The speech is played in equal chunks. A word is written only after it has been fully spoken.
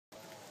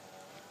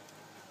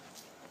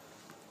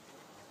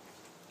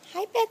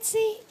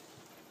Betsy.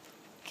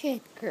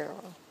 Good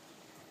girl.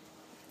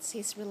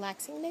 Betsy's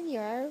relaxing in the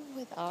yard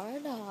with our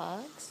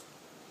dogs.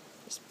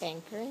 There's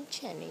Banker and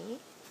Chenny.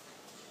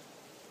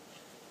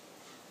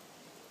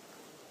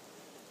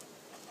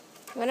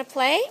 You want to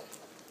play?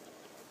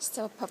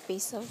 Still a puppy,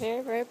 so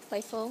very, very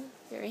playful.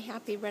 Very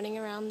happy running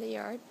around the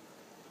yard.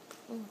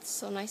 Oh, it's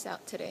so nice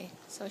out today.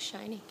 So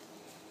shiny.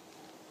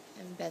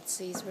 And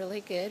Betsy's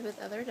really good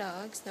with other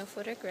dogs. No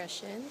foot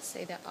aggression.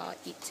 Say that all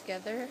eat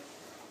together.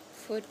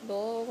 Food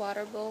bowl,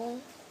 water bowl.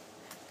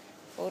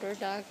 Older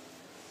dog,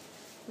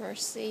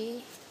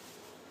 Mercy.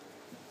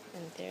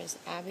 And there's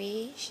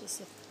Abby.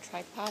 She's a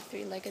tripod,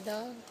 three-legged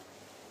dog.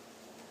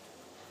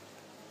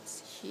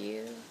 It's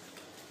Hugh.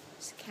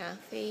 There's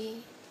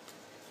Kathy.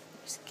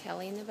 There's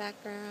Kelly in the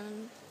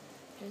background.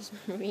 There's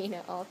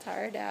Marina all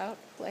tired out,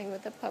 playing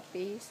with the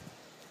puppies.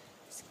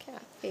 There's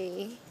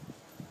Kathy.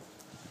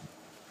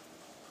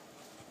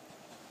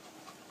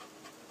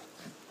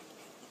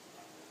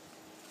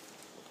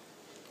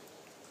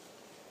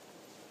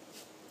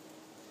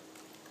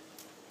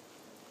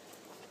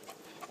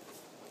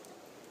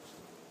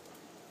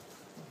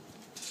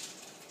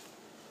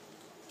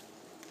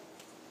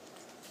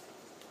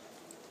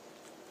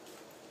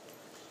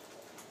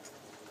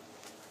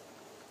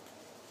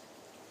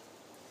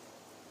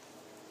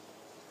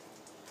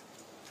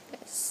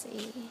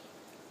 Bessie.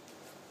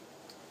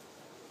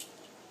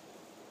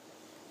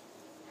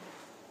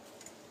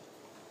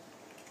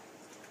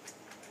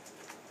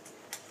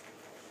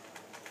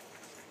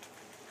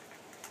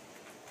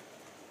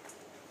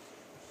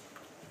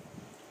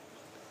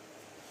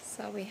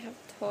 So we have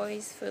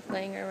toys, food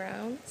laying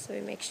around, so we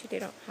make sure they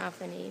don't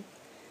have any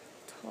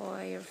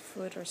toy or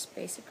food or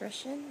space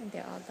aggression, and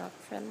they're all dog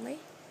friendly.